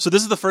So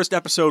this is the first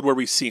episode where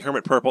we see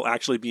Hermit Purple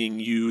actually being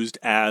used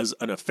as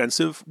an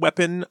offensive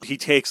weapon. He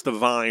takes the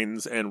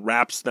vines and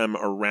wraps them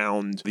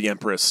around the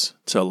Empress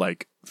to,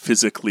 like,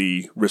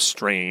 physically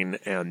restrain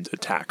and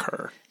attack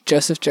her.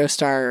 Joseph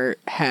Joestar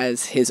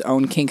has his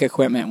own kink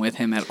equipment with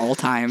him at all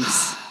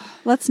times.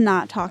 Let's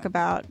not talk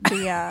about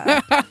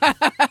the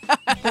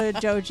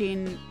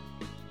Dojin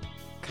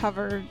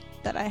cover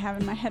that I have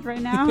in my head right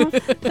now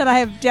that I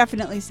have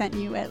definitely sent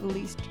you at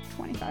least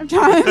 25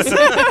 times.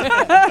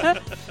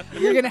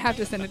 You're going to have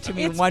to send it to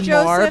me It's one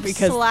Joseph more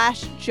because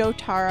 /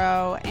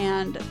 Jotaro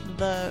and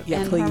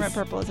Hermit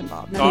Purple is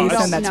involved. No, please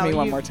send that to me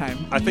one more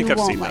time. I think I've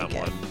seen like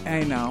that one.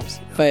 I know,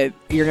 but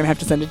you're going to have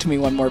to send it to me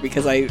one more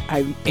because I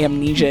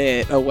amnesia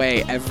it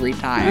away every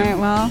time. All right,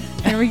 well,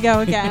 here we go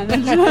again.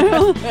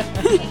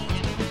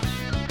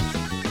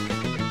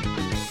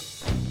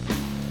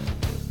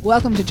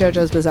 Welcome to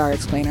JoJo's Bizarre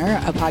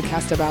Explainer, a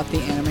podcast about the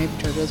anime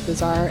JoJo's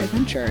Bizarre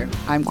Adventure.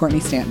 I'm Courtney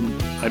Stanton.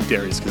 I'm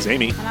Darius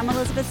Kazemi. And I'm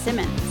Elizabeth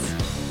Simmons.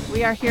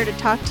 We are here to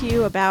talk to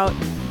you about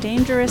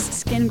dangerous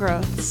skin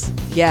growths.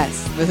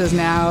 Yes, this is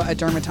now a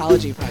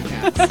dermatology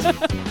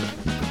podcast.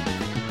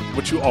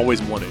 What you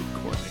always wanted,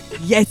 Courtney.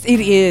 Yes,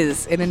 it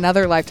is. In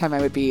another lifetime,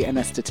 I would be an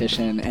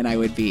esthetician and I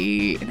would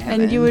be in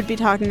heaven. And you would be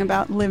talking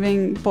about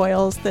living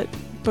boils that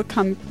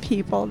become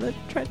people that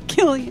try to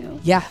kill you.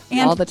 Yeah,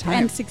 all the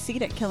time. And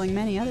succeed at killing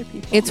many other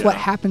people. It's what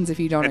happens if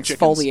you don't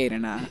exfoliate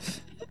enough.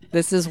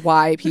 This is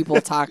why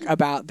people talk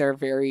about their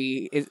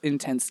very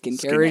intense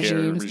skincare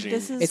regimes.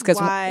 This is it's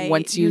why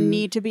once you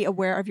need to be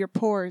aware of your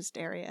pores,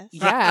 Darius.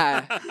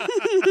 Yeah.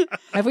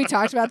 Have we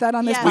talked about that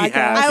on this Yes. podcast? We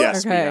have,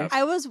 yes. Okay.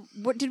 I was.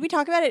 Did we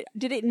talk about it?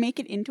 Did it make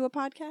it into a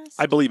podcast?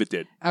 I believe it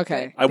did.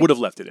 Okay. I would have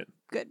left it in.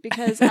 Good,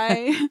 because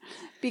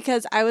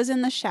I was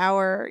in the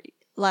shower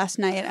last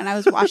night and I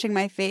was washing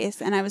my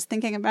face and I was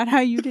thinking about how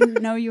you didn't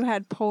know you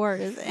had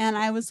pores, and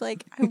I was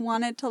like, I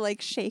wanted to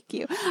like shake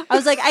you. I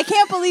was like, I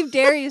can't believe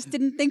Darius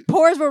didn't think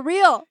pores were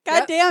real.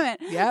 God damn it.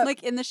 Yep.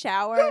 Like in the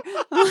shower.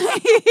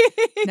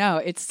 No,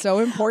 it's so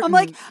important. I'm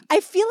like, I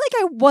feel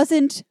like I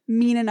wasn't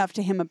mean enough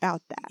to him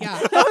about that.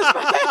 Yeah.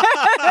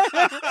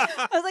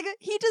 I was like,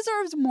 he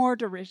deserves more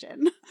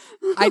derision.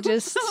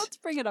 let's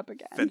bring it up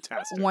again.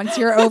 Fantastic. Once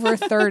you're over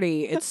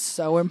 30, it's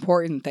so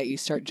important that you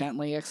start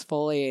gently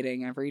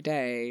exfoliating every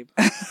day.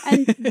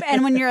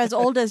 And when you're as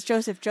old as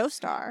Joseph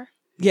Joestar.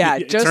 Yeah,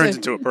 it Joseph turns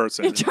into a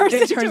person. It turns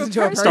into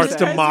a person. Starts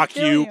to mock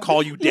you,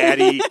 call you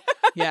daddy,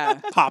 Yeah.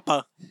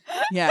 papa.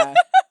 Yeah.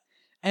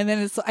 And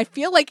then I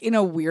feel like in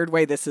a weird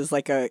way, this is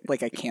like a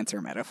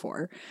cancer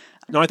metaphor.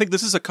 No, I think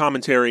this is a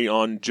commentary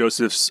on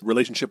Joseph's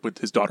relationship with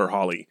his daughter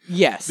Holly.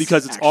 Yes.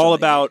 Because it's all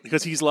about,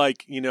 because he's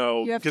like, you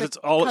know, You have because to it's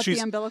all, cut she's,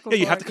 the umbilical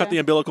you have to cord, cut the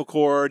umbilical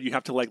cord. You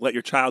have to like let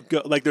your child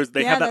go. Like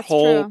they have that that's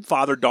whole true.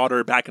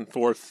 father-daughter back and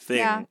forth thing.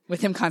 Yeah.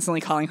 With him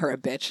constantly calling her a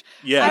bitch.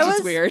 Yeah. Which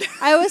is weird.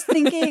 I was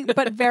thinking,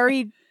 but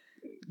very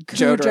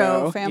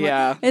Cujo family.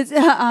 Yeah. It's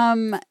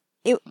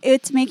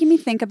it's making me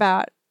think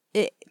about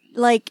it.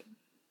 Like,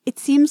 it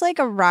seems like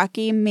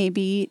Araki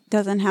maybe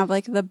doesn't have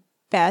like the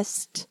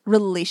best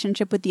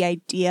relationship with the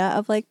idea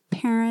of like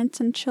parents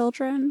and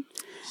children.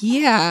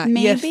 Yeah.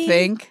 Maybe. You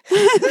think?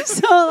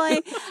 So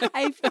like,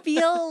 I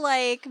feel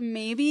like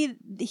maybe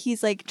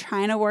he's like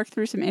trying to work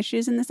through some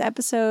issues in this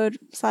episode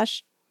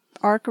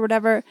 / arc or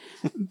whatever,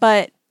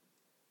 but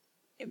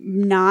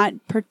not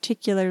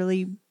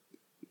particularly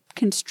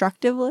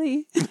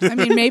constructively. I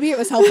mean, maybe it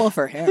was helpful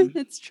for him.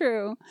 It's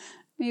true.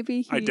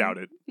 Maybe I doubt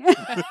it.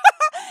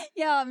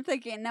 Yeah, I'm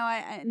thinking. No,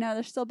 I no.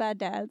 They're still bad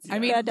dads. I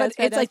mean, bad but dads,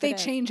 bad it's like dads they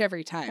today. change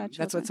every time. Bad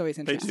That's what's always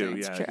They interesting. do,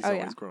 It's yeah. true. He's Oh,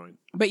 always yeah. growing.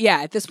 But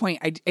yeah, at this point,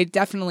 it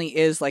definitely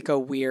is like a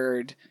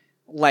weird,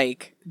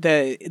 like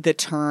the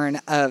turn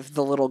of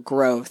the little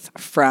growth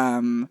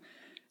from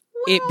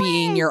it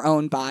being your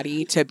own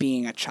body to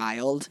being a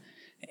child,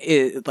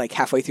 like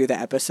halfway through the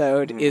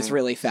episode, is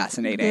really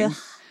fascinating.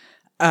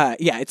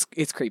 Yeah,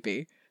 it's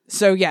creepy.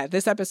 So yeah,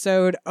 this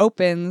episode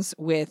opens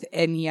with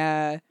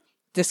Enya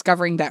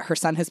discovering that her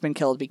son has been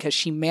killed because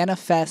she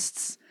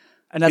manifests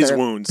another His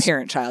wounds.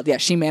 parent child. Yeah,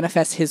 she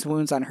manifests his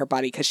wounds on her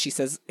body because she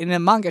says, in the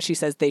manga, she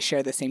says they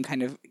share the same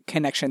kind of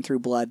connection through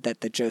blood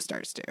that the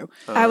Joestars do.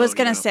 I was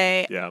gonna yeah.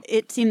 say Yeah.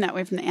 it seemed that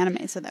way from the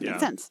anime, so that Yeah.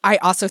 makes sense. I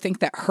also think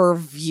that her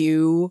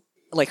view,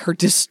 like her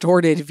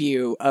distorted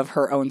view of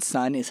her own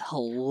son, is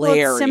Well,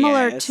 hilarious. it's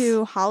similar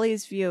to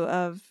Holly's view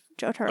of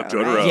Jotaro. Of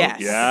Jotaro. Right? Yes,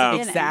 Yeah.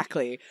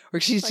 exactly. Where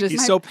she's Like, just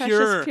He's my so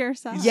precious, pure.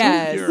 son.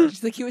 yes, pure.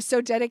 she's like he was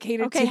so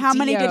dedicated. Okay, to how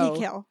many did Dio. he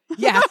kill?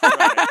 Yeah.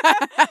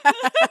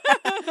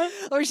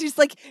 Or she's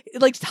like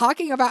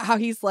talking about how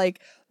he's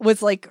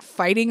was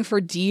fighting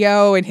for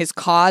Dio and his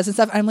cause and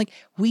stuff. I'm like,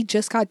 we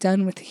just got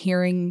done with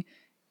hearing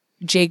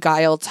Jay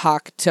Guile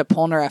talk to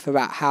Polnareff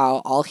about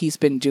how all he's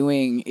been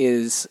doing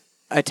is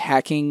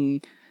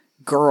attacking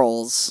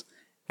girls,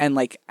 and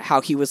like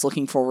how he was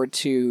looking forward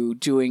to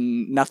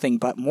doing nothing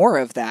but more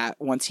of that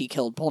once he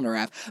killed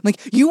Polnareff. I'm like,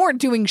 you weren't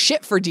doing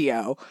shit for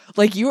Dio.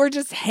 Like, you were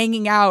just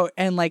hanging out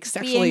and like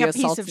sexually Being a piece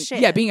assaulting. of shit.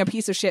 Yeah, being a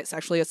piece of shit,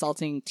 sexually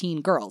assaulting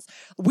teen girls.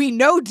 We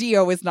know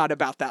Dio is not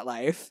about that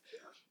life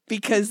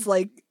because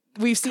like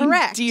we've seen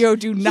Correct. Dio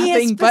do He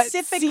nothing has but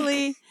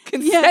specifically seek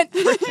consent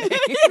for things.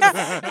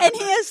 and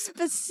he has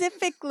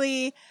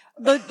specifically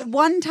the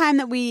one time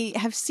that we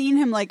have seen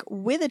him like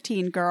with a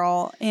teen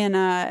girl in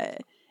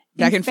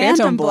Back in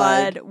Phantom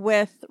Blood.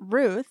 with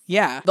Ruth.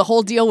 Yeah. The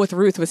whole deal with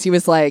Ruth was he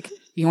was like,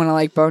 you want to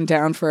like bone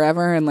down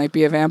forever and like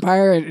be a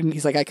vampire? And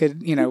he's like, I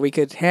could, we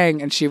could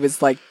hang. And she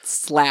was like,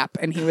 slap.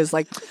 And he was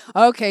like,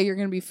 okay, you're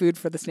going to be food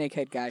for the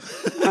snakehead guy.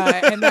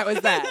 And that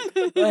was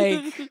that.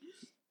 Like,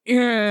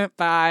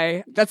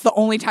 bye. That's the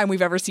only time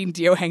we've ever seen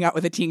Dio hang out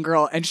with a teen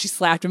girl and she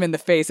slapped him in the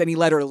face and he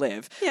let her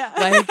live. Yeah.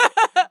 Like,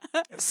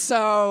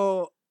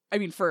 so, I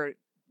mean, for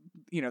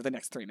the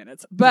next 3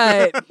 minutes.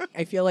 But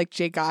I feel like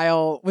Jay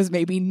Guile was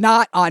maybe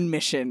not on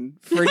mission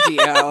for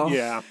Dio.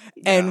 Yeah.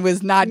 And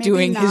was not Maybe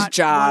doing not his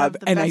job. One of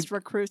the And best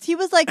recruits. He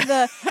was like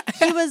the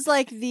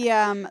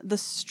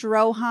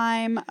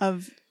Stroheim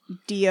of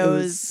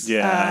Dio's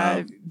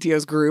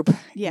Dio's group.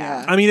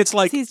 Yeah. I mean, it's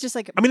like he's just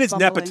like it's bumbling,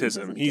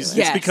 nepotism. doesn't It's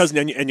do it. because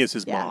Enya's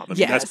his mom. I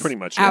mean, that's pretty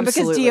much it.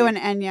 Absolutely. Because Dio and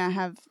Enya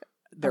have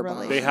Their a bond.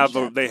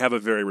 relationship. They have a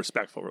very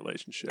respectful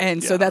relationship.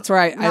 And so that's where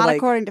I Not like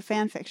according to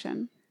fan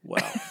fiction.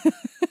 Well,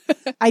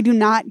 I do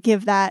not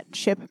give that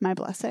ship my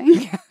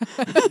blessing.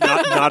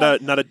 not a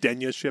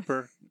Denya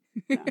shipper.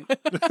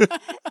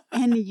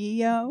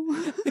 Enyo.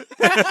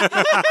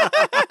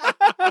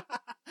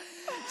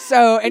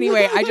 So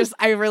anyway,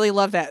 I really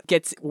love that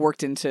gets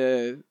worked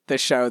into the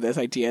show, this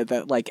idea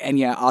that like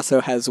Enya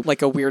also has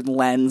like a weird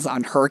lens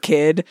on her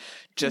kid.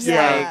 Just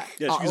Yeah.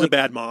 Yeah, she's a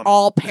bad mom.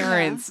 All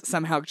parents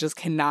somehow just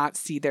cannot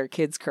see their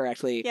kids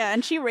correctly. Yeah,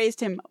 and she raised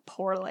him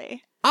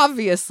poorly.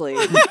 Obviously.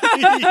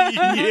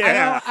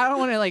 Yeah. I don't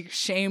want to like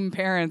shame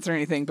parents or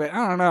anything, but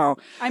I don't know.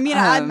 I mean,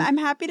 I'm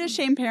happy to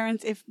shame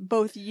parents if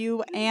both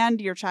you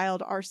and your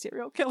child are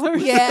serial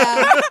killers.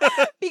 Yeah.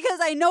 Because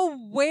I know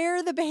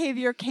where the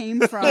behavior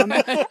came from,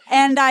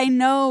 and I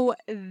know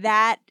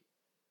that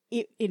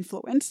it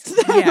influenced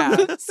them.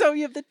 Yeah. So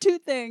you have the two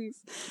things.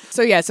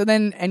 So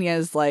then Enya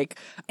is like,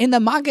 in the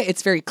manga,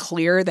 it's very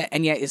clear that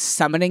Enya is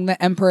summoning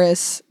the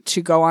Empress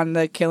to go on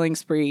the killing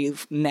spree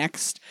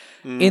next.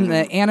 In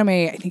the anime,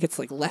 I think it's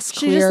like less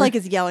clear. She just like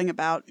is yelling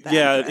about that.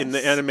 Yeah, in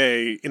the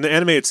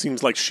anime, it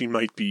seems like she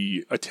might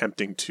be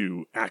attempting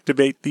to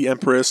activate the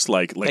Empress,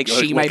 like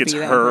she might it's be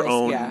the her Empress,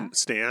 own yeah.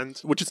 stand,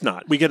 which it's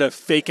not. We get a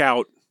fake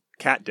out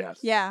cat death.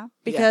 Yeah,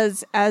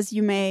 because as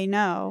you may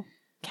know,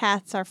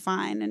 cats are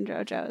fine in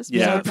JoJo's.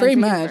 Yeah. Bizarre Pretty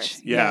Adventure much.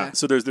 Universe. Yeah.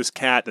 So there's this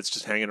cat that's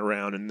just hanging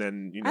around, and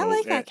then I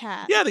like that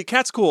cat. Yeah, the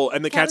cat's cool,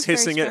 and the Cat cat's was very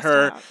hissing at stressed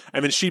her. out. I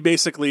mean, she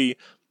basically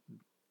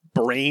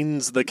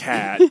brains the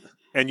cat,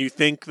 and you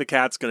think the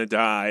cat's gonna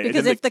die Because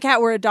and then if the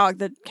cat were a dog,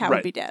 the cat right,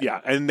 would be dead.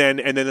 Yeah, and then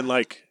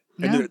like.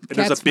 And, No, and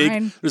there's cat's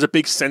a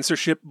big fine.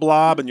 censorship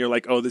blob, and you're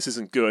like, "Oh, this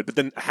isn't good." But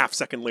then a half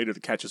second later, the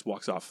cat just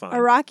walks off fine.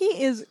 Araki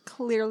is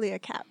clearly a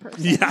cat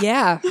person. Yeah,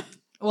 Yeah.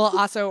 Well,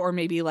 also, or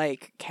maybe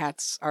like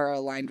cats are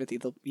aligned with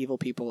evil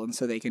people, and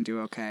so they can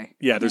do okay.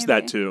 yeah. There's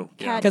Maybe. that too.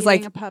 Yeah. Cat Because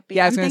eating like, a puppy.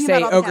 yeah, I was I'm going to thinking say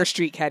about all the Ogre cats.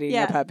 Street cat eating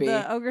Yeah, a puppy,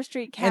 the Ogre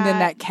Street cat. and then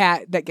that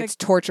cat that gets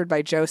tortured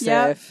by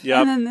Joseph. Yep.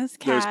 And then this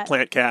cat. There's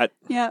Plant Cat,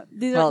 Yeah.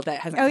 These Well, are, that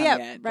hasn't Oh, come yeah,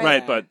 yet. right.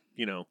 right? Yeah. But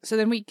So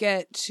then we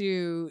get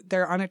to,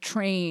 they're on a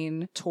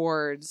train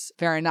towards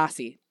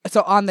Varanasi.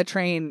 So on the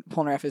train,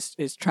 Polnareff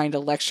is trying to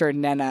lecture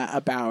Nena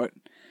about,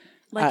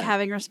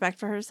 having respect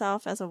for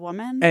herself as a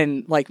woman.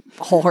 and like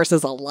Whole Horse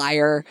is a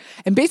liar,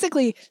 and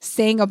basically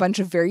saying a bunch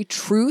of very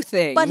true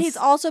things. But he's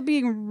also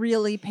being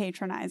really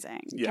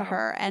patronizing Yeah. to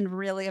her and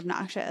really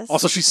obnoxious.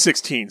 also she's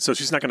 16, so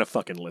she's not gonna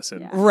fucking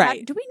listen. Yeah.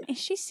 Right. Is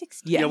she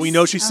 16? Yes. Yeah, we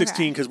know she's Okay.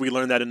 16 because we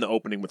learned that in the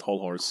opening with Whole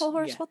Horse. Whole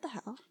horse, Yeah. what the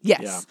hell?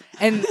 Yes. Yeah.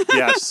 And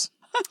Yes.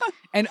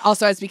 and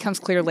also, as becomes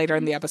clear later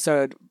in the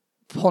episode,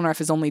 Polnareff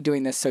is only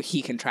doing this so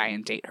he can try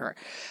and date her.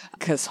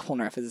 Because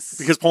Polnareff is...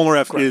 Because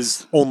Polnareff Gross.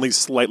 is only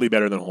slightly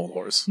better than Whole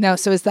Horse. No,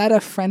 so is that a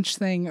French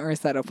thing or is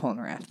that a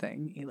Polnareff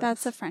thing? Eli?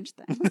 That's a French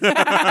thing.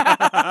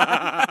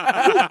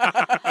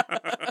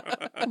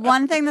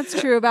 One thing that's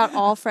true about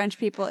all French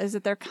people is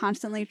that they're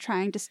constantly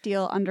trying to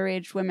steal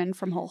underage women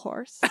from Whole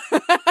Horse.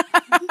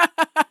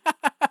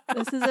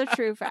 This is a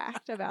true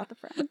fact about the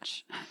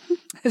French.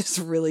 It's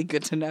really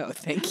good to know.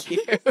 Thank you.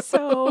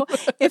 So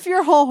if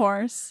you're Whole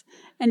Horse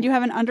and you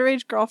have an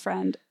underage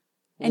girlfriend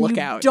and Look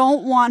you out.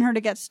 don't want her to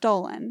get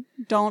stolen,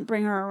 don't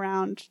bring her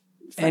around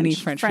Any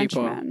French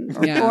people. men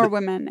Yeah. or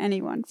women,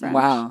 anyone French.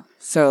 Wow.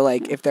 So,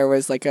 like, if there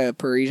was like a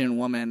Parisian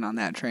woman on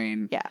that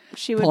train, Yeah,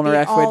 she would be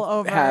Polnareff all would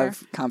over.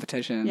 have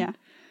competition. Yeah.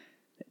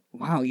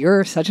 Wow,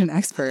 you're such an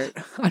expert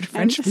on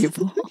French just-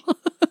 people.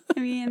 I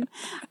mean,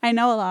 I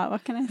know a lot.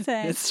 What can I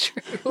say? It's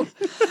true.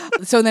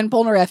 So then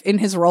Polnareff, in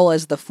his role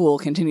as the fool,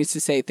 continues to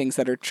say things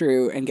that are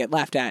true and get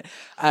laughed at.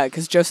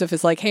 Because Joseph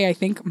is like, hey, I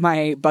think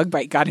my bug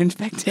bite got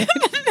infected.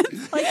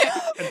 Like,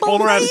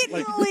 Polnareff's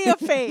like- blatantly a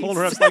face.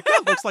 Polnareff's like,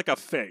 that looks like a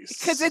face.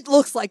 Because it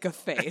looks like a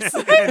face.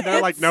 And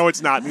they're like, no,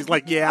 it's not. And he's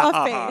like, yeah. A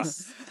haha.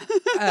 face.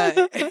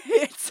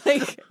 It's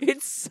like,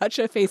 it's such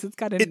a face. It's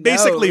got a It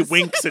basically nose.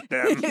 winks at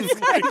them.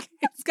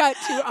 It's got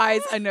two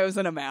eyes, a nose,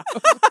 and a mouth.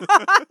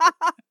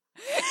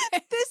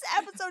 This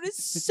episode is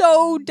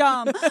so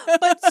dumb,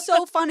 but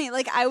so funny.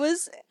 Like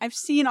I've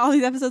seen all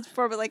these episodes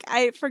before, but like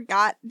I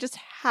forgot just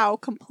how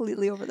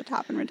completely over the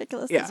top and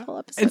ridiculous this whole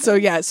episode. And so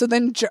so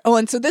then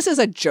and so this is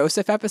a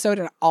Joseph episode,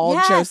 and all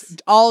Yes.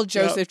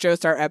 Joseph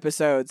Joestar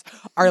episodes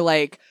are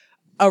like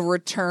a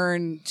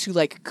return to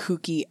like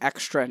kooky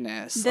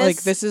extraness.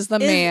 Like this is the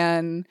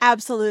man.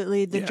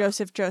 Absolutely the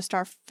Joseph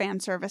Joestar fan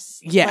service.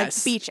 Yes.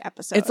 Like beach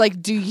episode. It's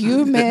like, do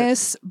you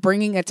miss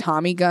bringing a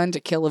Tommy gun to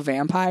kill a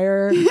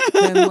vampire?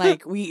 Then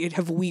like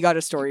we got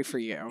a story for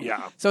you.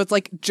 Yeah. So it's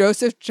like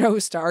Joseph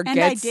Joestar And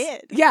gets. I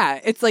did.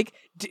 Yeah. It's like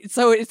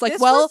so. It's like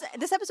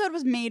this episode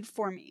was made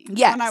for me.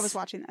 Yes. When I was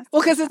watching this.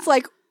 Well, because it's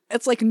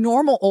like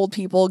normal old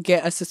people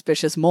get a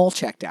suspicious mole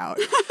checked out.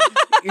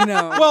 You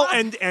know. Well,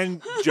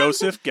 and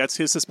Joseph gets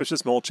his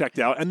suspicious mole checked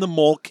out, and the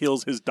mole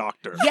kills his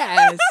doctor.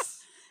 Yes.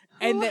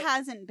 Who And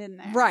hasn't been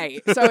there?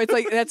 right. So it's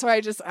like that's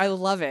why I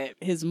love it.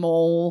 His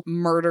mole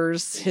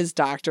murders his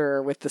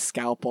doctor with the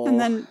scalpel. And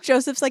then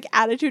Joseph's like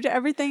attitude to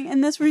everything in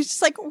this, where he's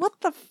just like, "What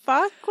the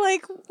fuck?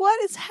 Like, what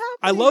is happening?"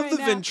 I love right the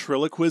now?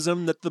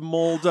 ventriloquism that the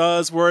mole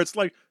does, where it's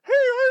like, "Hey,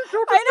 I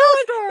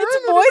know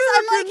its voice.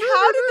 I'm like,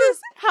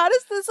 how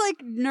does this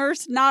like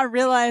nurse not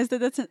realize that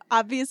that's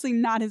obviously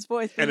not his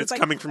voice? and it's like,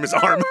 coming from his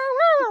arm."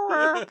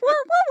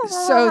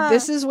 So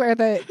this is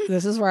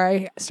where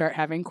I start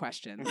having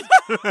questions.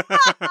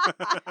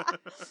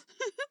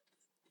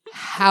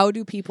 How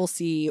do people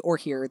see or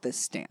hear this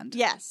stand?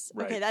 Yes.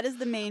 Right. Okay, that is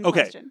the main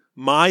Okay, question.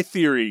 my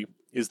theory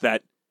is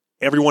that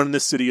everyone in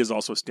this city is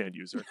also a stand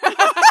user.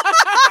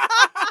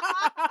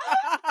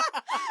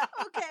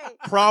 Okay.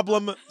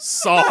 Problem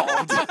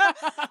solved.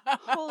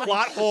 Holy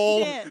Plot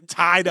hole shit.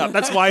 tied up.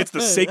 That's why it's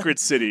the sacred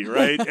city,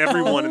 right?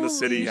 Everyone in the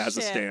city Holy has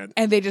a shit. stand.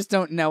 And they just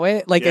don't know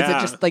it? Like, is Yeah.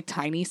 it just like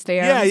tiny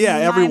stands? Yeah,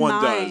 My everyone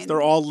does. mind.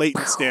 They're all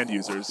latent stand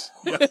users.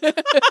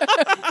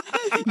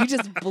 You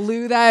just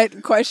blew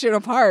that question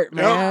apart,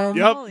 man.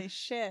 Yep. Holy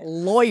shit.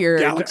 Lawyer.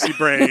 Galaxy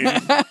brain.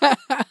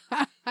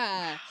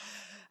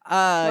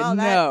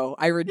 No,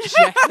 I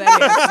reject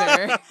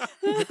that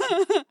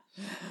answer.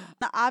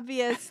 The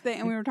obvious thing,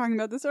 and we were talking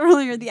about this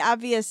earlier, the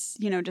obvious,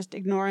 just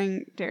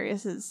ignoring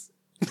Darius's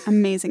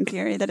amazing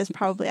theory that is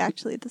probably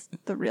actually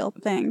the real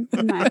thing,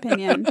 in my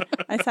opinion.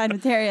 I side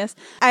with Darius.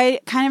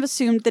 I kind of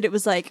assumed that it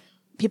was like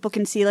people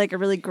can see like a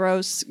really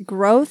gross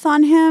growth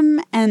on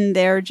him, and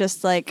they're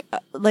just like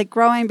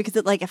growing because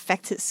it like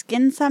affects his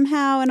skin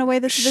somehow in a way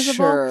that's visible.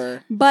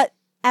 Sure. But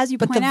as you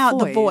But point the out,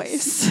 the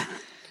voice. voice.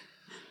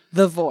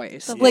 The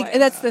voice. The Like, voice.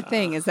 that's the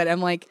thing, is that I'm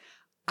like,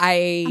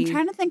 I'm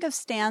trying to think of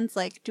stands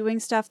like doing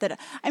stuff that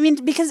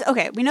because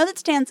we know that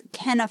stands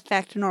can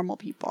affect normal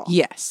people.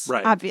 Yes.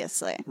 Right.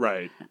 Obviously.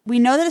 Right. We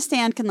know that a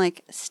stand can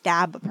like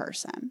stab a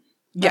person.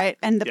 Yeah. Right?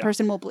 And the Yeah.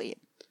 person will bleed.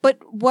 But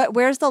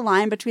where's the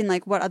line between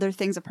like what other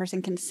things a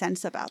person can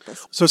sense about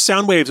this? So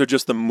sound waves are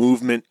just the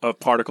movement of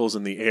particles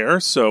in the air.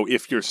 So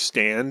if your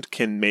stand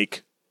can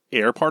make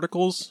air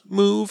particles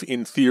move,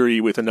 in theory,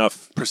 with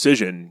enough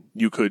precision,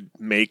 you could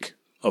make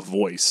a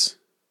voice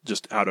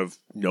just out of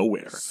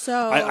nowhere.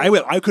 So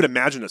I could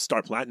imagine a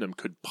Star Platinum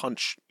could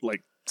punch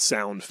like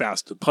sound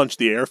fast, punch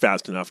the air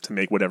fast enough to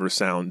make whatever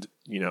sound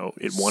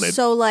it wanted.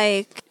 So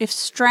like if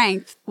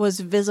strength was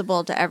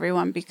visible to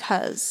everyone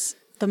because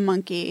the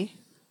monkey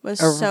was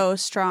so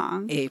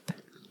strong, Ape.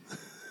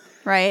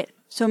 right?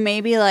 So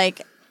maybe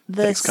like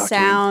the Thanks, Cocktail.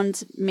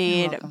 sounds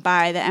made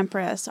by the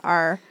Empress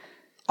are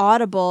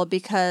audible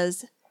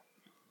because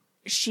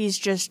she's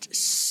just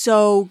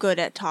so good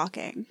at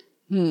talking.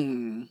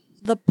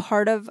 The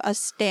part of a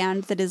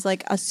stand that is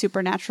like a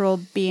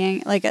supernatural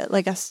being, like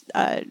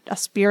a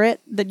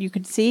spirit that you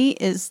could see,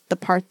 is the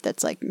part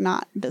that's like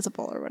not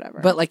visible or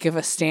whatever. But like if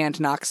a stand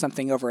knocks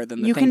something over,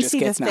 then the You thing can just see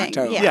gets the knocked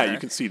thing, over. yeah. Yeah, you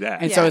can see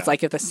that. And so it's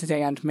like if the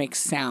stand makes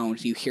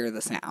sound, you hear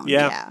the sound.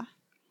 Yeah.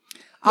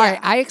 All right,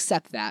 I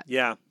accept that.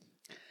 Yeah.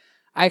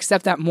 I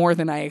accept that more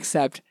than I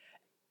accept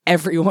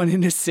everyone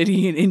in a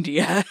city in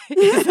India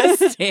is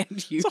a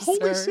stand user. It's a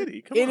holy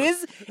city. Come It on.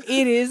 is.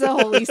 It is a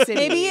holy city.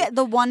 Maybe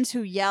the ones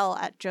who yell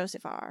at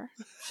Joseph are.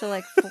 So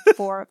like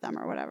 4 of them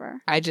or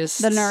whatever. I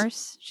just The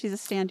nurse, she's a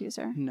stand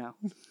user. No.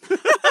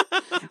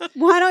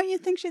 Why don't you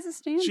think she's a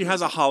stand She user?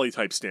 has a holly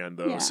type stand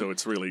though, Yeah. so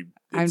it's really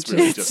I'm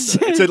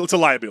it's a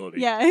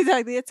liability. Yeah,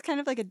 exactly. It's kind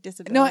of like a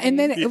disability. No, and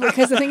then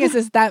because the thing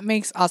is that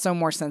makes also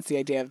more sense, the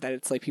idea of that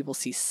it's like people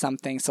see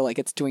something, so like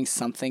it's doing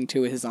something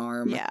to his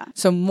arm. Yeah.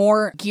 So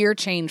more gear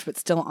change, but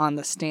still on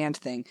the stand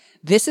thing.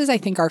 This is, I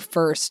think, our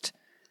first,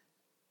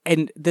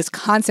 and this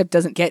concept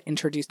doesn't get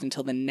introduced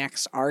until the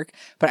next arc,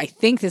 but I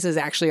think this is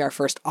actually our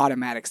first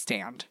automatic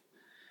stand.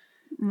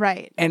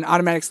 Right. An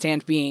automatic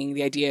stand being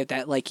the idea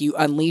that like you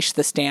unleash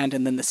the stand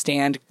and then the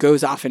stand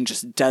goes off and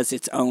just does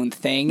its own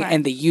thing, Right.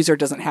 and the user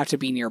doesn't have to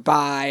be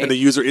nearby. And the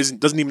user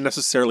doesn't even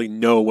necessarily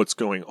know what's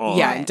going on.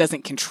 Yeah, Right. and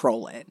doesn't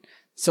control it.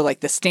 So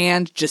like the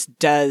stand just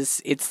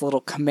does its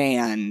little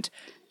command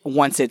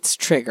once it's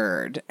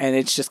triggered, and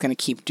it's just going to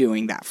keep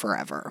doing that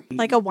forever.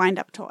 Like a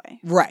wind-up toy.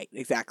 Right,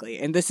 exactly.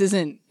 And this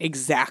isn't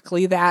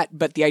exactly that,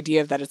 but the idea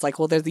of that it's like,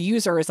 well, the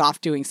user is off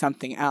doing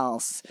something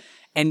else,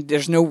 and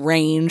there's no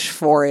range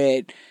for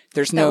it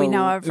There's That no we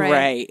know of,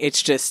 right?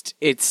 It's just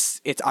it's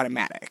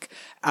automatic.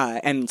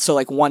 And so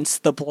like once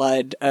the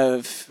blood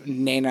of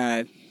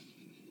Nana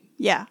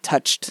Yeah.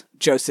 touched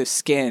Joseph's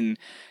skin,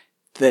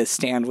 the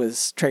stand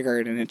was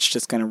triggered and it's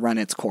just going to run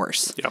its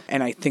course. Yep.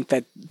 And I think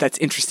that that's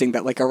interesting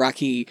that like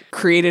Araki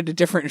created a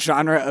different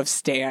genre of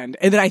stand.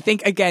 And then I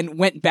think again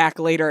went back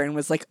later and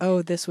was like,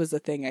 oh, this was a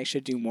thing I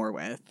should do more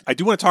with. I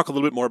do want to talk a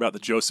little bit more about the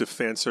Joseph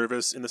fan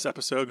service in this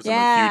episode because I'm a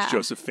Yeah. huge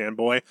Joseph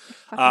fanboy.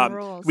 Fucking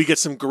rules. We get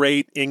some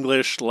great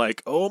English,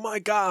 like "oh my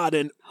god"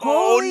 and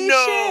Holy "oh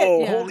no,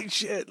 shit." Yeah. holy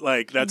shit!"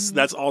 Like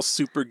that's all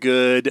super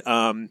good.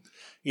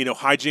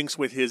 Hijinks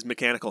with his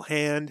mechanical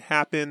hand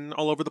happen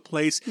all over the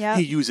place. Yep.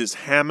 He uses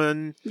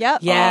Hammond. Yep.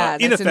 Yeah,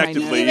 that's in my notes.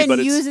 ineffectively, He even but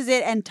it's uses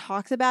it and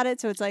talks about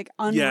it, so it's like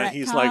unretconned. yeah.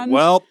 He's like,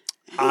 well,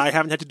 I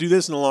haven't had to do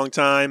this in a long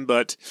time,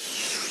 but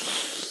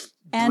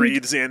And-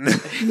 breathes in.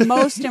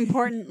 Most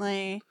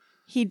importantly,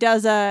 he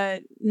does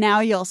a now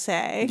you'll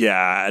say.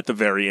 Yeah, at the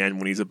very end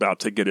when he's about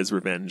to get his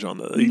revenge on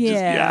the. he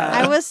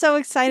I was so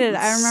excited.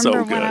 I It's so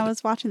remember when I good.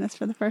 was watching this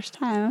for the first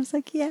time. I was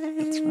like, "Yeah,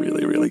 it's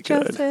really, really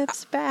good.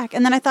 Joseph's back."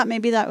 And then I thought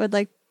maybe that would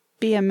like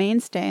be a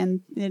mainstay,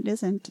 and it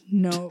isn't.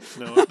 No.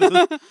 No,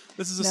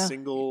 this is a No.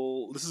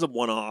 single. This is a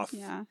one-off.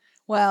 Yeah,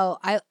 Well,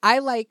 I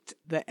liked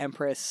the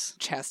Empress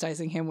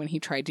chastising him when he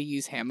tried to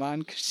use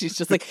Hammond because she's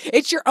just like,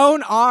 it's your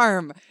own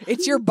arm,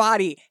 it's your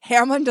body.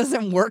 Hammond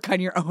doesn't work on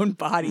your own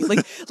body.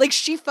 Like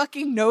she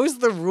fucking knows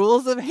the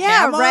rules of yeah,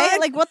 Hammond. right.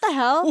 Like what the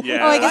hell?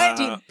 Yeah. Oh, I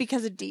guess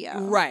because of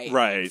Dio. Right.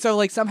 Right. So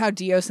like somehow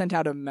Dio sent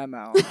out a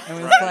memo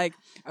and was Right. like,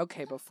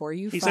 okay, before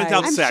you He fight, sent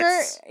out I'm sex.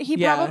 sure he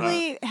Yeah.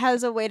 probably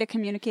has a way to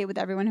communicate with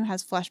everyone who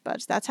has flesh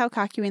buds. That's how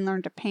Kakuin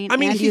learned to paint I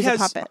mean, and he use has.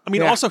 a puppet. I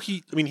mean, Yeah. also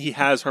he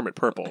has Hermit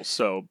Purple,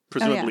 so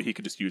presumably yeah. he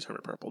could just use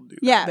Hermit Purple to do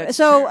that. Yeah. That's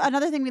So true.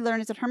 another thing we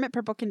learned is that Hermit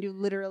Purple can do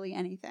literally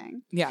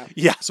anything. yeah.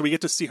 Yeah, so we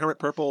get to see Hermit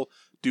Purple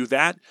do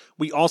that.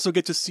 We also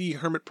get to see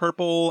Hermit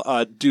Purple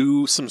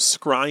do some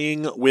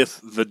scrying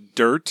with the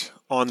dirt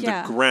on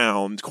Yeah. the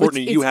ground.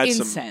 Courtney, It's you had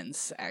some.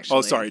 incense, actually.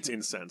 Oh, sorry, it's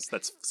incense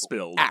that's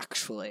spilled.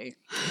 Actually.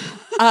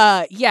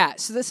 Yeah,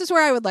 so this is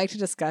where I would like to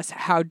discuss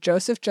how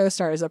Joseph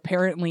Joestar is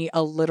apparently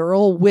a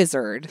literal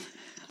wizard.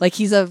 Like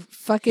he's a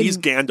fucking He's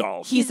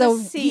Gandalf. He's a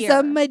he's seer.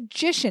 a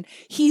magician.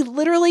 He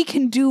literally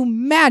can do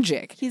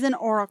magic. He's an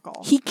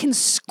oracle. He can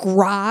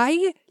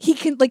scry. He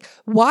can like.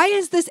 Why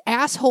is this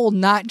asshole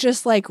not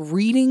just like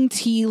reading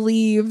tea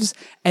leaves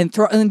and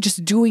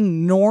just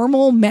doing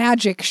normal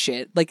magic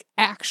shit like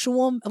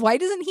actual? Why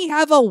doesn't he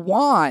have a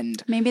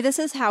wand? Maybe this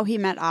is how he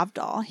met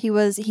Avdol.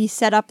 He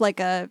set up like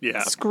a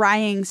Yeah.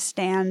 scrying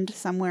stand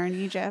somewhere in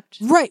Egypt.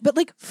 Right, but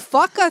like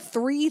fuck a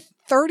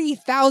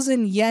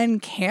 30,000 yen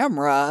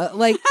camera.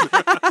 Like,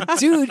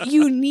 dude,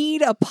 you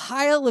need a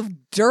pile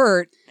of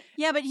dirt.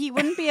 Yeah, but he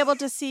wouldn't be able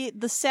to see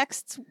the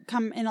sexts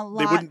come in a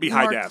lot wouldn't be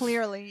high more def.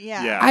 clearly.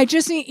 Yeah. Yeah. I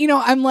just need,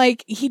 I'm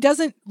like, he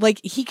doesn't, like,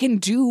 he can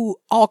do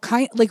all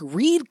like,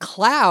 read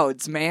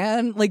clouds,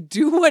 man. Like,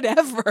 do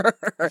whatever.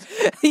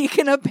 He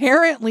can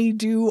apparently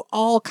do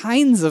all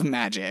kinds of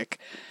magic.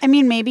 I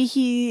mean, maybe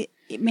he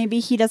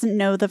doesn't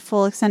know the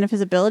full extent of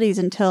his abilities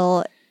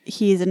until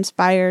he's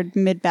inspired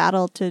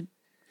mid-battle to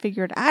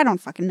figure it. I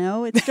don't fucking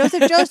know. It's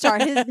Joseph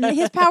Joestar.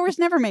 His powers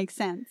never make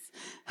sense.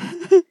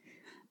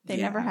 They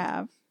Yeah. never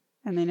have,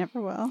 and they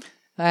never will.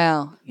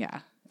 Well, yeah.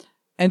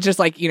 And just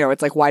like,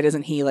 it's like, why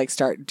doesn't he, like,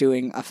 start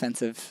doing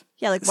offensive?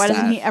 Yeah, like why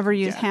doesn't Stuff. he ever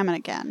use Yeah. Hammond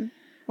again?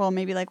 Well,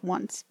 maybe like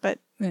once, but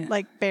Yeah.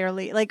 like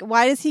barely. Like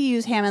why does he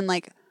use Hammond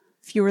like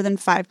fewer than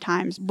 5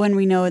 times when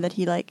we know that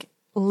he like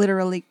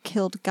literally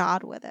killed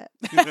God with it?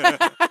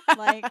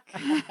 Like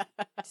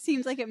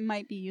seems like it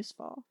might be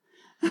useful.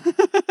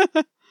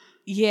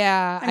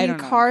 Yeah, I I mean, don't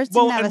know. Cars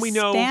Well, didn't have and a we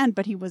know- stand,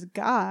 but he was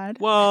God.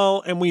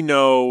 Well, and we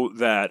know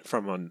that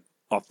from an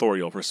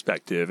authorial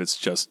perspective, it's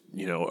just,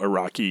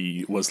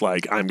 Araki was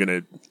like, I'm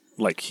going to,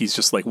 like, he's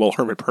just like, well,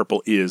 Hermit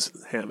Purple is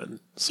Hammond.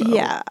 So.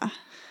 Yeah.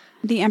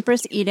 The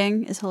Empress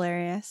eating is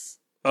hilarious.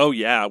 Oh,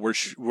 yeah,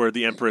 where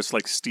the Empress,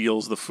 like,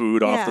 steals the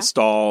food off Yeah. the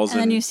stalls. And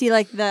then you see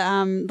like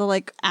the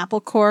like apple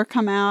core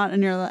come out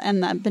and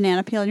the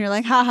banana peel and you're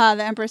like, haha,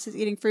 the Empress is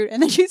eating fruit.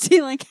 And then you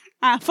see like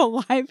half a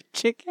live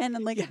chicken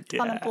and like a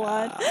ton of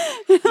blood.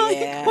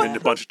 Yeah. and a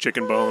bunch of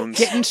chicken bones.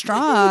 Getting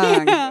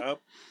strong. Yeah.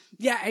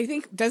 Yep. I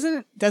think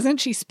doesn't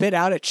she spit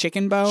out a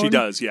chicken bone? She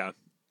does, yeah.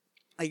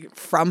 Like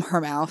from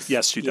her mouth.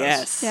 Yes, she does.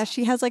 Yes. Yeah,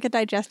 she has like a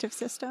digestive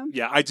system.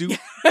 Yeah, I do.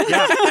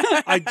 Yeah,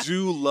 I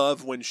do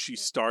love when she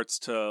starts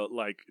to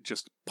like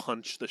just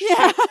punch the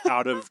shit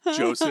out of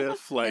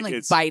Joseph. Like, And, like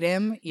it's bite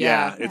him.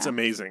 yeah, Yeah. it's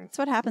amazing. That's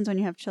what happens when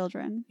you have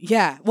children.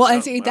 Yeah. Well, and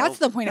Oh, see, well. that's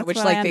the point That's at which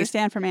what like I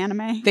understand from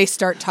anime. they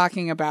start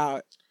talking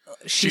about.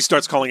 She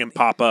starts calling him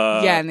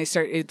Papa. Yeah, and they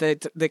start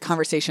the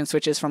conversation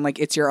switches from like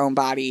it's your own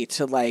body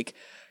to like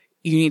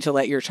you need to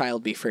let your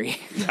child be free.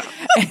 Yeah.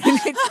 And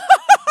it's-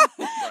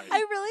 I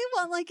really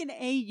want like an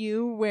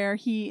AU where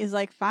he is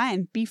like,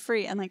 fine, be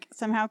free, and like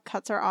somehow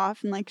cuts her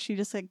off, and like she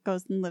just like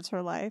goes and lives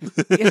her life,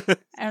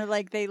 and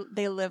like they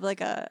live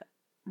like a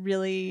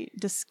really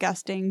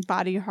disgusting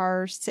body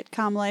horror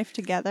sitcom life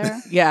together.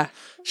 Yeah.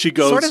 She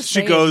goes. Sort of she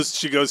same. goes.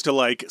 She goes to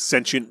like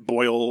Sentient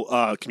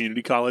Boyle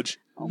Community College.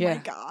 Oh Yeah. my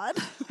God.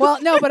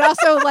 Well, no, but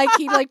also like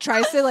he like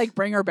tries to like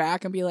bring her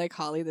back and be like,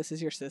 Holly, this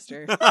is your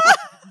sister.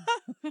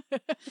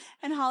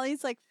 And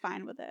Holly's like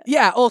fine with it.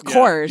 Yeah, well, of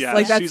course. Yeah.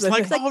 Like that's she's the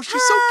like, thing. oh,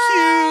 she's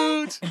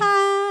so cute.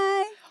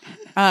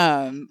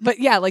 Hi. But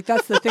yeah, like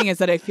that's the thing is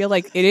that I feel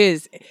like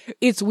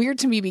it's weird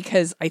to me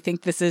because I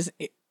think this is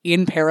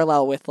in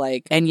parallel with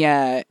like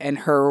Enya and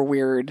her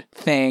weird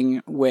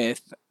thing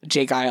with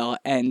Jay Guile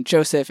and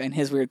Joseph and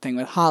his weird thing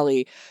with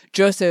Holly.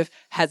 Joseph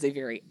has a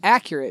very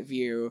accurate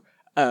view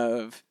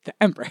of the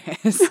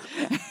Empress.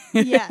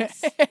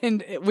 Yes.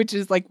 And which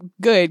is like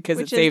good because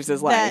it Which is saves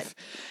his that life.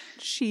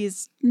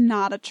 She's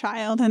not a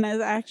child and is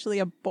actually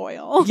a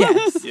boil.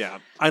 Yes. Yeah,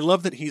 I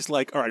love that he's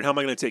like, all right, how am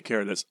I going to take care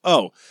of this?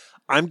 Oh,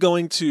 I'm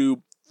going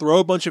to throw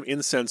a bunch of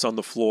incense on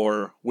the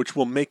floor, which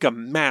will make a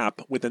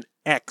map with an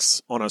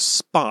X on a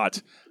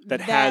spot that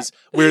has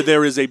where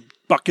there is a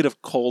bucket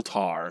of coal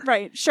tar.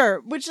 Right,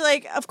 sure. Which,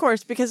 like, of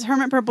course, because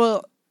Hermit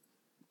Purple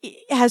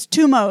has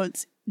two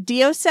modes,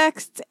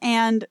 Deosext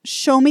and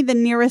show me the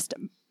nearest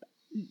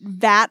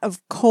vat of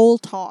coal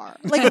tar.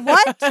 Like,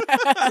 what?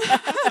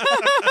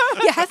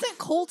 Yeah, hasn't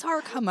coal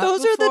tar come up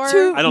Those are before? the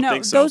two. I don't no,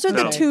 think so. Those are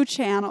No. the two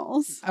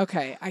channels.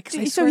 Okay. I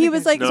So swear he to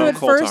was God- like, No, so at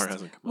coal tar first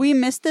hasn't come up. we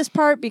missed this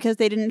part because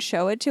they didn't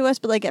show it to us.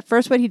 But like at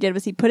first, what he did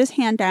was he put his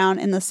hand down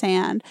in the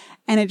sand,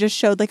 and it just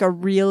showed like a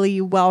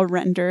really well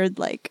rendered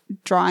like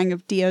drawing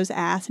of Dio's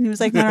ass, and he was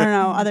like, no,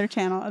 other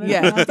channel. Other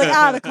Yeah. channel. I was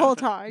like, the coal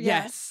tar.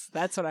 Yeah. Yes,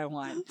 that's what I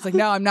want. It's like,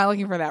 no, I'm not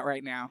looking for that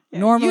right now. Yeah.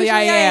 Normally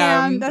Usually I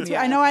am. That's Yeah.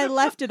 what I know. I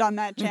left it on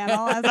that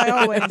channel as I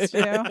always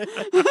do,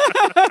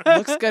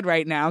 Looks good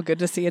right now. Good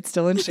to see it's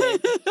still in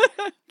shape.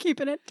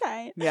 keeping it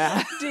tight.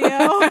 Yeah.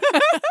 Dio,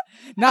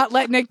 Not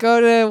letting it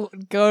go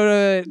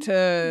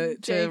to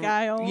Jay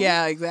Guile.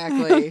 Yeah,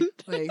 exactly.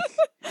 Like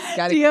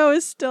gotta Dio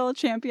is still a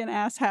champion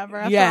ass haver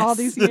after Yes. all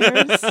these years.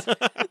 well,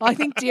 I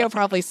think Dio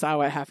probably saw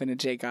what happened to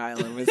Jay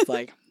Guile and was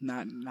like,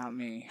 not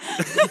me.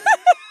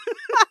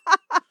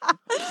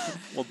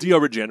 Well, Dio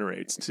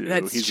regenerates too.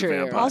 That's He's true.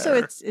 a vampire. Also,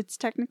 it's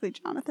technically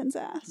Jonathan's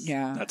ass.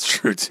 Yeah. That's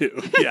true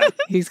too. Yeah,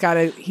 He's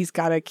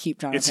gotta keep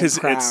Jonathan it's his.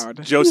 proud.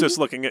 It's Joseph's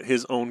looking at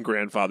his own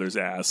grandfather's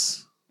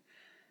ass.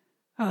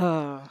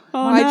 Oh,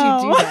 Oh, why'd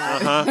no. you do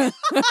that?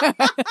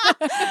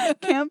 Uh-huh.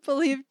 Can't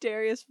believe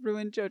Darius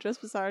ruined JoJo's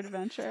Bizarre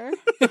Adventure.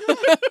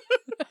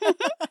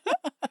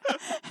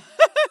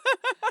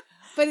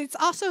 But it's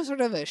also sort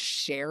of a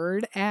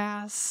shared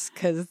ass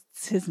because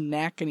it's his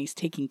neck and he's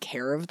taking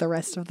care of the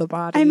rest of the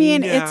body. I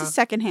mean, Yeah. it's a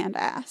secondhand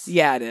ass.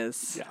 yeah, it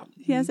is. Yeah.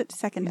 He has it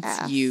second It's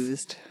ass.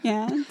 used.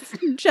 Yeah.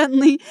 It's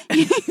gently.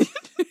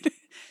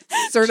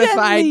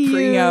 Certified Gently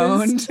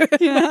pre-owned. used.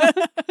 Yeah.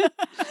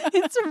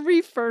 It's a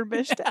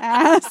refurbished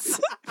ass.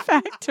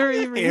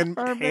 Factory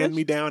refurbished. Hand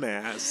me down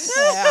ass.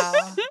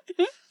 Yeah.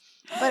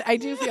 But I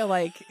do feel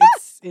like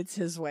it's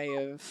his way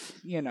of,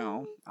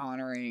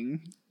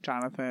 honoring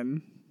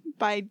Jonathan.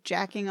 By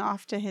jacking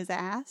off to his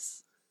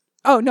ass.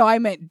 Oh, no, I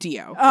meant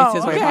Dio. Oh, It's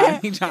his way of okay.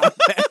 honoring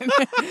Jonathan.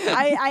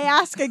 I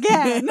ask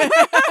again.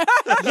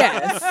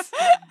 Yes.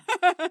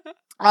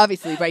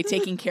 Obviously, by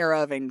taking care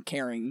of and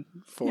caring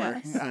for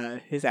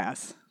Yes. his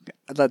ass.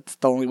 That's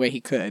the only way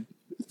he could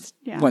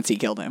Yeah. once he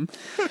killed him.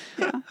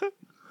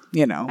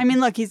 Yeah. I mean,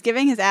 look, he's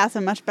giving his ass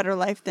a much better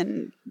life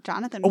than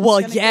Jonathan was Well,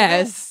 gonna give it.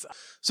 yes.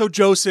 So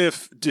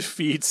Joseph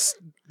defeats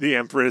the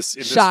Empress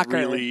in Shocker. this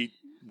really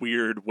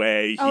weird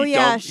way. Oh,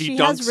 yeah. He She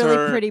dunks has really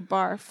her. pretty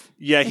barf.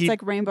 Yeah, It's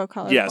like rainbow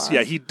colored Yes, barf.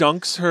 yeah, he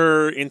dunks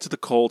her into the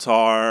coal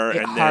tar, It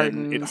and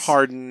then it hardens.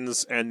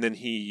 hardens, and then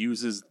he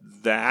uses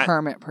that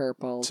Hermit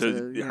Purple.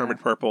 Hermit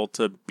Purple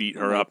to beat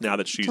her up. Now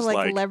that she's to like,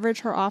 like, leverage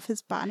her off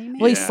his body. Maybe?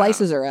 Well, he Yeah.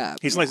 slices her up.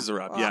 he slices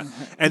her up, yeah,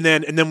 and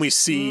then we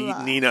see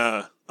Ugh.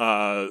 Nina,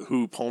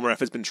 who Polnareff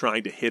has been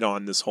trying to hit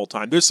on this whole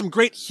time. There's some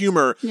great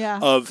humor Yeah.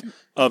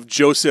 of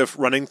Joseph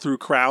running through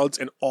crowds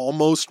and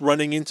almost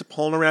running into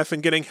Polnareff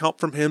and getting help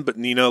from him, but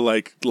Nina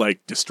like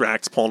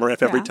distracts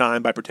Polnareff every Yeah.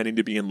 time by pretending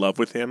to be in love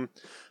with him.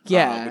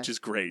 Yeah. Which is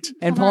great.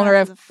 And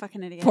Polnareff is Polnareff, a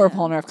fucking idiot. poor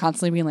Polnareff,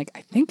 constantly being like,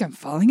 I think I'm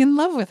falling in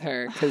love with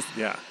her. Because,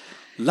 Yeah.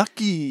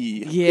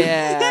 Lucky.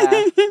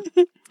 yeah.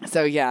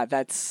 So, yeah,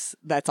 that's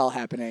all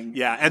happening.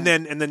 Yeah, and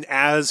then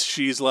as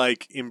she's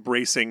like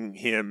embracing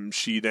him,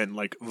 she then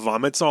like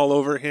vomits all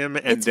over him,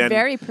 and It's then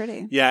very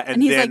pretty. yeah,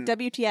 And he's then like,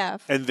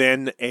 WTF. and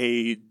then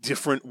a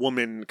different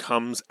woman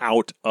comes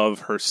out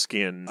of her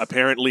skin.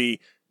 Apparently,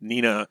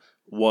 Nina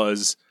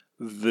was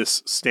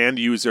this stand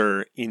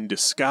user in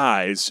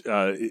disguise.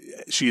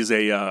 She's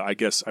I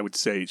guess I would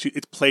say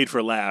it's played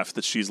for laughs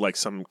that she's like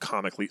some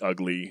comically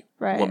ugly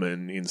Right.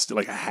 woman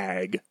like a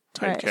hag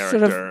type Right. character.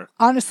 Sort of,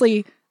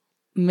 honestly,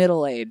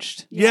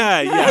 middle-aged.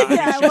 Yeah.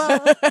 Yeah,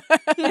 well,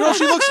 No,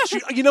 she looks.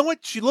 You know what?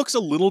 She looks a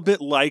little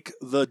bit like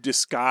the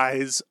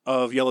disguise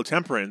of Yellow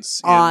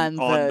Temperance On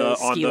the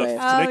ski lift.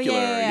 Oh, funicular.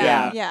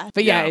 yeah.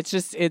 But yeah,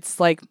 it's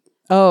like,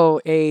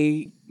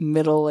 a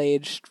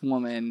middle-aged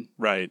woman.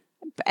 Right.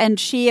 And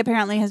she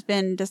apparently has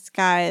been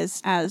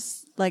disguised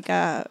as like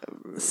a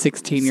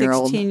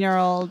 16-year-old.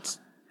 16-year-old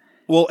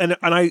Well, and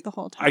I the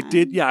whole time.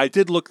 I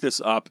did look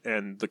this up,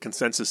 and the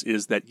consensus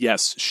is that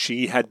yes,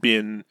 she had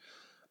been,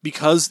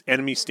 because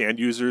enemy stand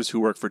users who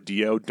work for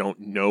Dio don't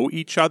know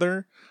each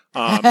other.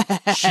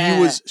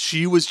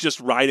 She was just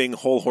riding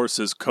Whole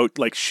Horse's coat,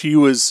 like she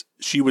was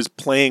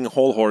playing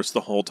Whole Horse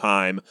the whole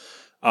time.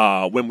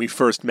 When we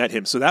first met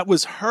him. So that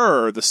was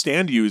her, the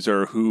stand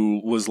user,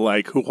 who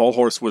Whole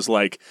Horse was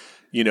like,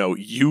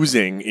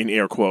 using in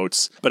air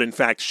quotes. But in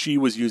fact, she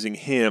was using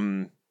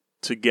him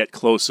to get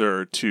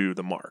closer to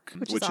the mark,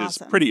 which is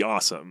awesome. pretty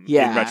awesome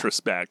Yeah. in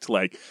retrospect.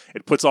 Like,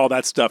 it puts all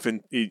that stuff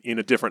in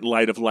a different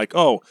light of like,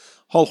 oh,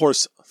 Whole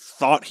Horse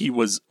thought he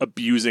was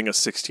abusing a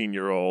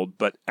 16-year-old,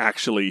 but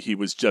actually he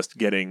was just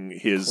getting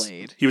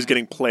Played. he was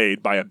getting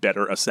played by a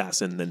better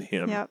assassin than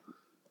him. Yep.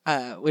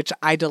 Which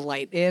I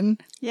delight in.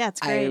 Yeah,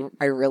 it's great.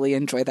 I really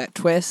enjoy that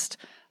twist.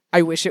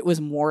 I wish it was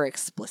more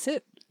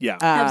explicit. Yeah.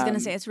 I was going to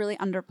say it's really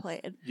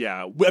underplayed.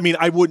 Yeah, I mean,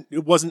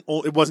 it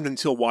wasn't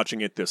until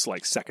watching it this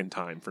like second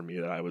time for me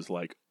that I was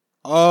like,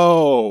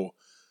 oh,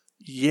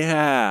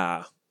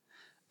 yeah.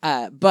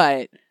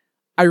 But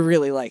I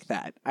really like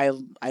that. I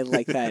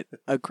like that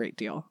a great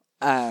deal.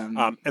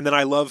 And then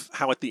I love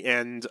how at the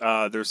end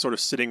they're sort of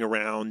sitting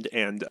around,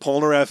 and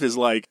Polnareff is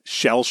like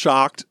shell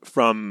shocked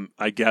from,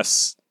 I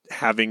guess,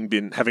 having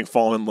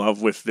fallen in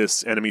love with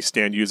this enemy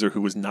stand user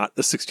who was not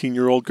a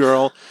 16-year-old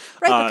girl.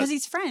 Right, because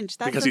he's French.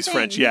 That's because the he's thing.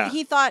 French, yeah.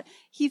 He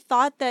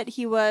thought that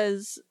he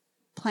was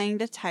playing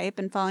to type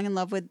and falling in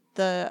love with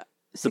the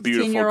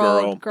beautiful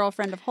 16-year-old girl.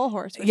 girlfriend of Whole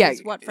Horse, which yeah,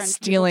 is what French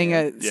stealing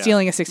people do.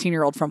 stealing a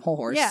 16-year-old from Whole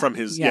Horse. Yeah. From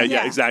his Yeah.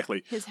 yeah,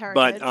 exactly. His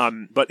heritage.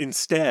 But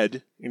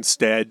instead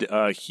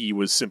he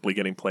was simply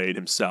getting played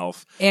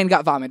himself and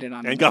got vomited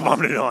on. and got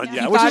vomited on. Yeah.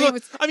 Yeah, He which thought is he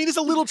was- I mean, it's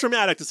a little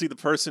traumatic to see the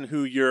person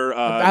who you're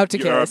About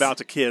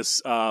to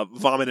kiss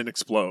vomit and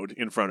explode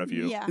in front of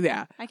you. Yeah,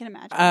 Yeah. I can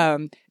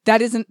imagine.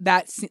 That isn't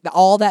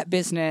all that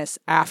business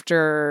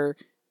after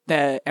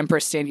the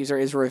Empress stand user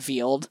is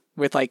revealed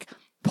with like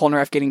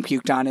Polnareff getting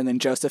puked on and then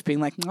Joseph being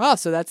like, oh,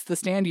 so that's the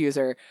stand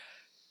user.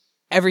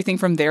 Everything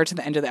from there to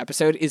the end of the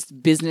episode is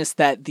business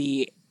that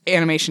the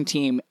animation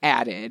team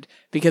added,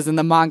 because in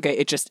the manga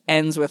it just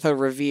ends with a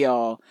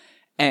reveal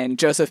and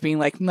Joseph being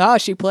like, no,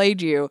 she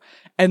played you.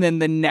 And then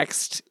the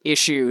next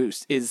issue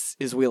is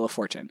Wheel of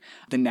Fortune,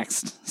 the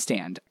next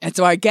stand. And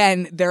so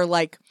again, they're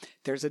like,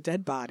 there's a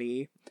dead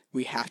body.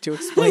 We have to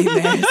explain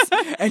this.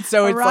 And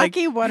so it's like,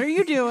 Rocky, what are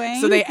you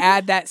doing? so they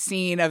add that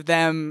scene of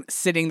them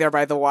sitting there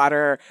by the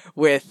water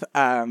with,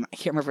 I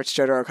can't remember if it's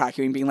Jotaro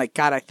Kaku and being like,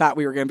 God, I thought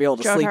we were going to be able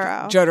to sleep.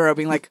 Jotaro. Jotaro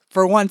being like,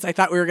 for once, I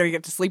thought we were going to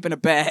get to sleep in a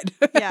bed.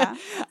 Yeah.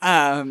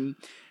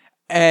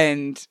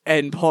 And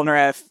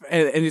Polnareff,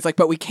 and he's like,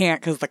 but we can't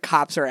because the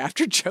cops are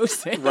after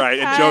Joseph. Right,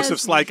 and As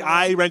Joseph's like, usual.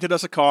 I rented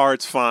us a car,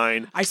 it's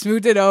fine. I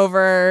smoothed it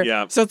over.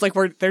 Yeah. So it's like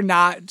they're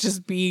not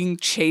just being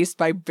chased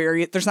by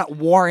there's not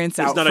warrants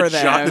out for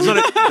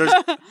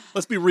them.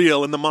 Let's be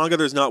real. In the manga,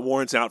 there's not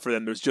warrants out for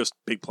them. There's just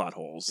big plot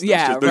holes.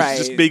 Yeah, there's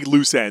just right. big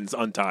loose ends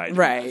untied.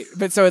 Right.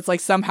 But so it's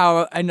like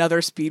somehow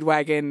another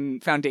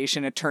Speedwagon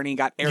Foundation attorney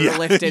got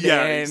airlifted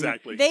yeah, in.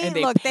 exactly. And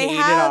they paid it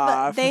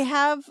off. They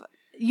have.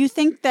 You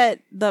think that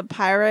the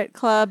Pirate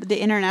Club,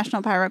 the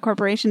International Pirate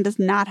Corporation, does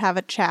not have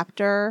a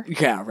chapter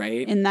Yeah,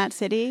 right. in that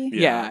city?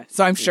 Yeah.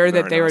 So I'm sure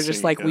that they were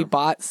just Varanasi, like, yeah.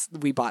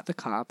 we bought the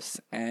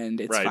cops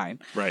and it's fine.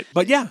 Right.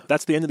 But yeah,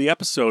 that's the end of the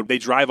episode. They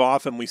drive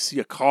off and we see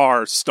a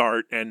car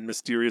start and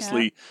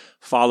mysteriously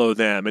follow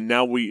them. And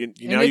now you And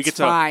get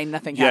to fine.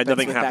 Nothing happens.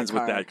 nothing with happens that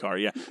with car. that car.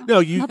 Yeah. No,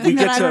 you Nothing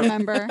get that to I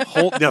remember.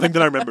 nothing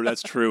that I remember.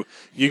 That's true.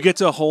 You get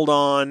to hold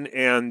on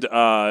and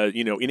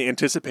in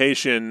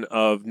anticipation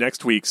of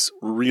next week's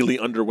really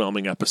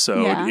underwhelming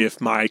episode. Yeah. If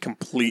my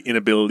complete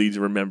inability to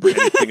remember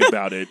anything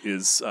about it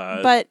is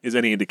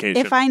any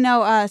indication. If I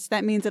know us,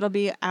 that means it'll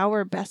be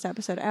our best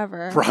episode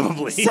ever.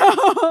 Probably.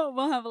 So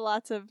we'll have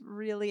lots of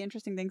really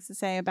interesting things to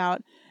say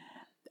about,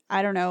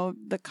 I don't know,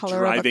 the color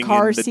Driving of a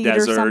car in the seat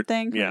desert. or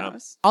something. Who Yeah.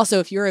 knows? Also,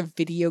 if you're a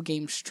video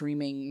game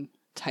streaming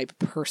type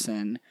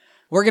person,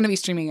 we're going to be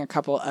streaming a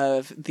couple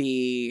of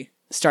the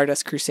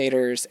Stardust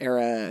Crusaders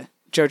era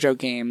JoJo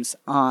games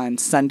on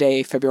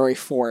Sunday, February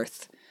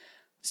 4th,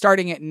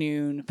 starting at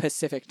noon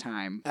Pacific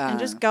time. And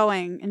just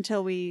going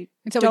until we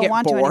until don't we get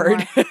want bored.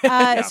 to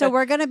anymore. So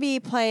we're going to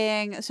be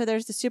playing. So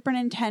there's the Super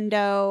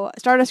Nintendo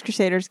Stardust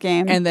Crusaders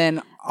game. And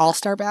then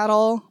All-Star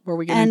Battle, where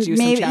we going and to do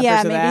maybe, some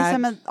chapters of that.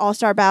 some of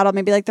All-Star Battle,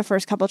 maybe like the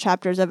first couple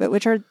chapters of it,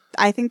 which are,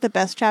 I think, the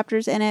best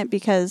chapters in it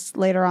because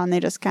later on they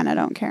just kind of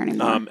don't care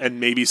anymore.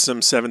 And maybe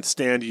some seventh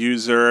stand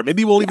user.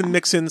 Maybe we'll even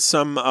mix in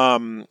some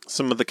of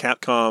the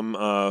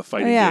Capcom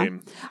fighting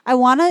game.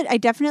 I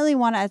definitely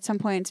want to at some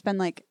point spend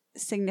like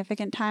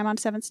significant time on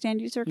seventh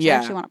stand user because I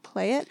actually want to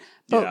play it.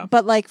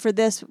 But like for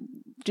this,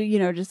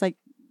 just like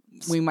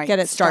we might get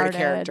it start started. a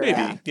character.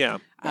 Maybe, yeah.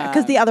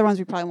 Because the other ones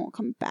we probably won't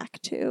come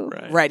back to.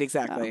 Right,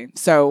 exactly.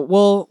 So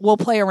we'll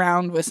play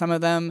around with some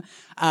of them,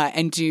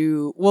 and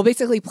we'll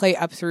basically play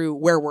up through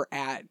where we're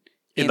at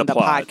In in the the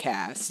plot.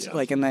 podcast, Yeah.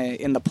 like in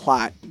the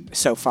plot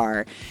so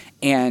far,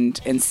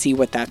 and see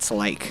what that's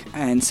like.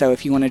 And so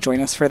if you want to join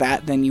us for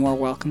that, then you are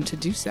welcome to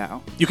do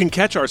so. You can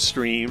catch our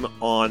stream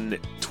on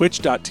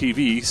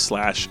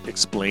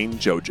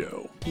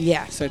twitch.tv/explainjojo.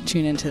 Yeah, so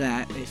tune into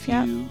that if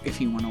Yep. you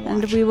want to watch.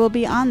 And we will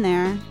be on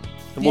there. And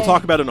we'll Yeah.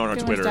 talk about it on our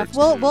doing Twitter. stuff.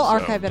 We'll too, we'll so,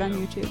 archive it on yeah.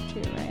 YouTube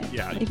too, right?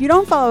 Yeah. If you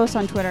don't follow us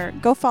on Twitter,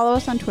 go follow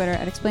us on Twitter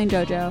at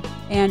ExplainJojo,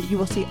 and you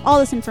will see all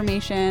this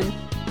information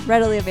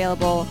readily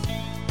available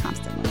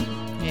constantly.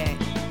 Yay.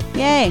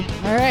 Yay!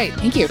 All right,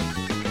 thank you.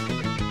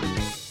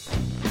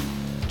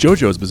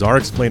 JoJo's Bizarre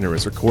Explainer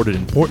is recorded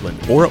in Portland,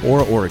 Ora,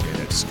 Oregon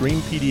at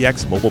Stream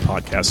PDX Mobile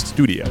Podcast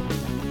Studio.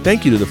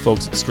 Thank you to the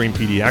folks at Stream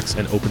PDX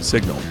and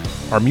OpenSignal.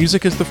 Our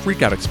music is The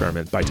Freakout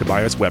Experiment by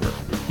Tobias Weber.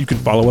 You can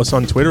follow us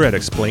on Twitter at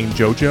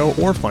ExplainJojo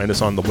or find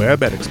us on the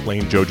web at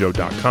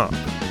explainjojo.com.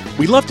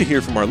 We love to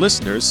hear from our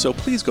listeners, so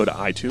please go to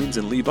iTunes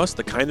and leave us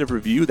the kind of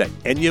review that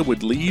Enya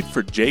would leave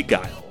for Jay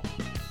Guile.